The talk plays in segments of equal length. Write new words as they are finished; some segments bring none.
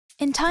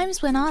In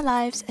times when our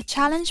lives are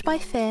challenged by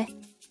fear,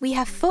 we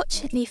have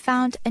fortunately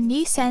found a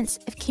new sense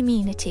of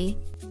community,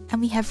 and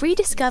we have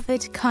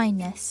rediscovered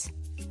kindness.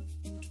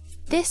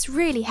 This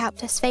really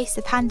helped us face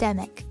the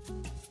pandemic.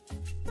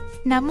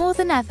 Now more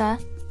than ever,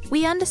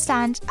 we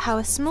understand how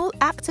a small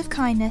act of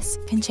kindness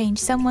can change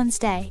someone's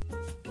day.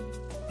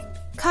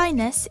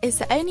 Kindness is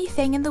the only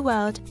thing in the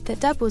world that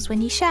doubles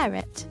when you share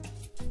it.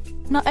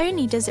 Not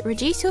only does it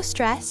reduce your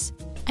stress,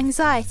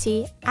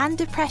 anxiety, and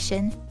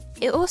depression,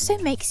 it also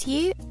makes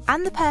you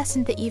and the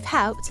person that you've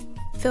helped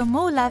feel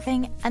more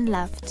loving and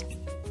loved.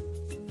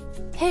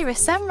 Here are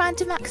some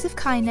random acts of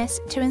kindness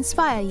to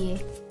inspire you.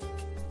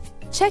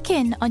 Check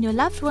in on your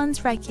loved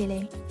ones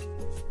regularly.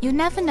 You'll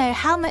never know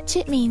how much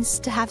it means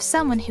to have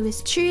someone who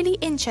is truly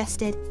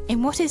interested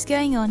in what is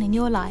going on in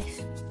your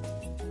life.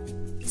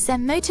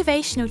 Send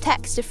motivational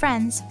texts to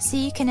friends so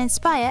you can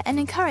inspire and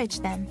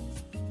encourage them.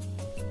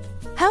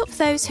 Help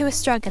those who are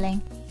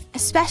struggling,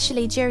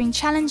 especially during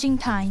challenging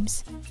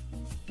times.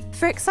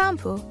 For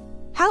example,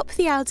 help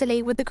the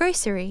elderly with the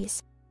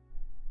groceries.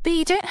 But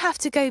you don't have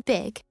to go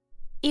big.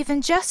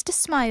 Even just a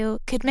smile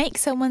could make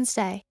someone's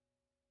day.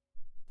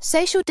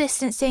 Social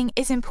distancing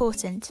is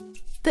important,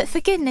 but for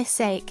goodness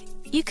sake,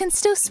 you can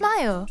still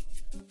smile.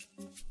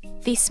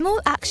 These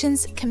small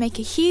actions can make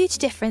a huge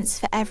difference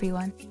for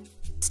everyone,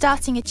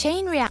 starting a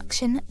chain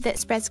reaction that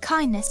spreads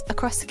kindness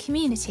across the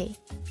community.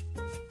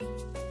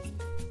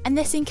 And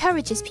this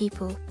encourages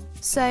people,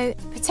 so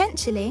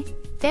potentially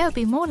they'll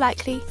be more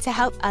likely to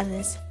help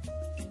others.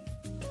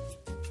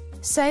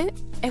 So,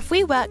 if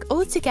we work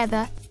all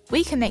together,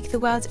 we can make the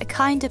world a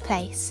kinder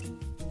place.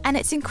 And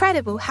it's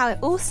incredible how it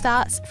all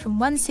starts from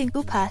one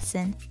single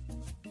person.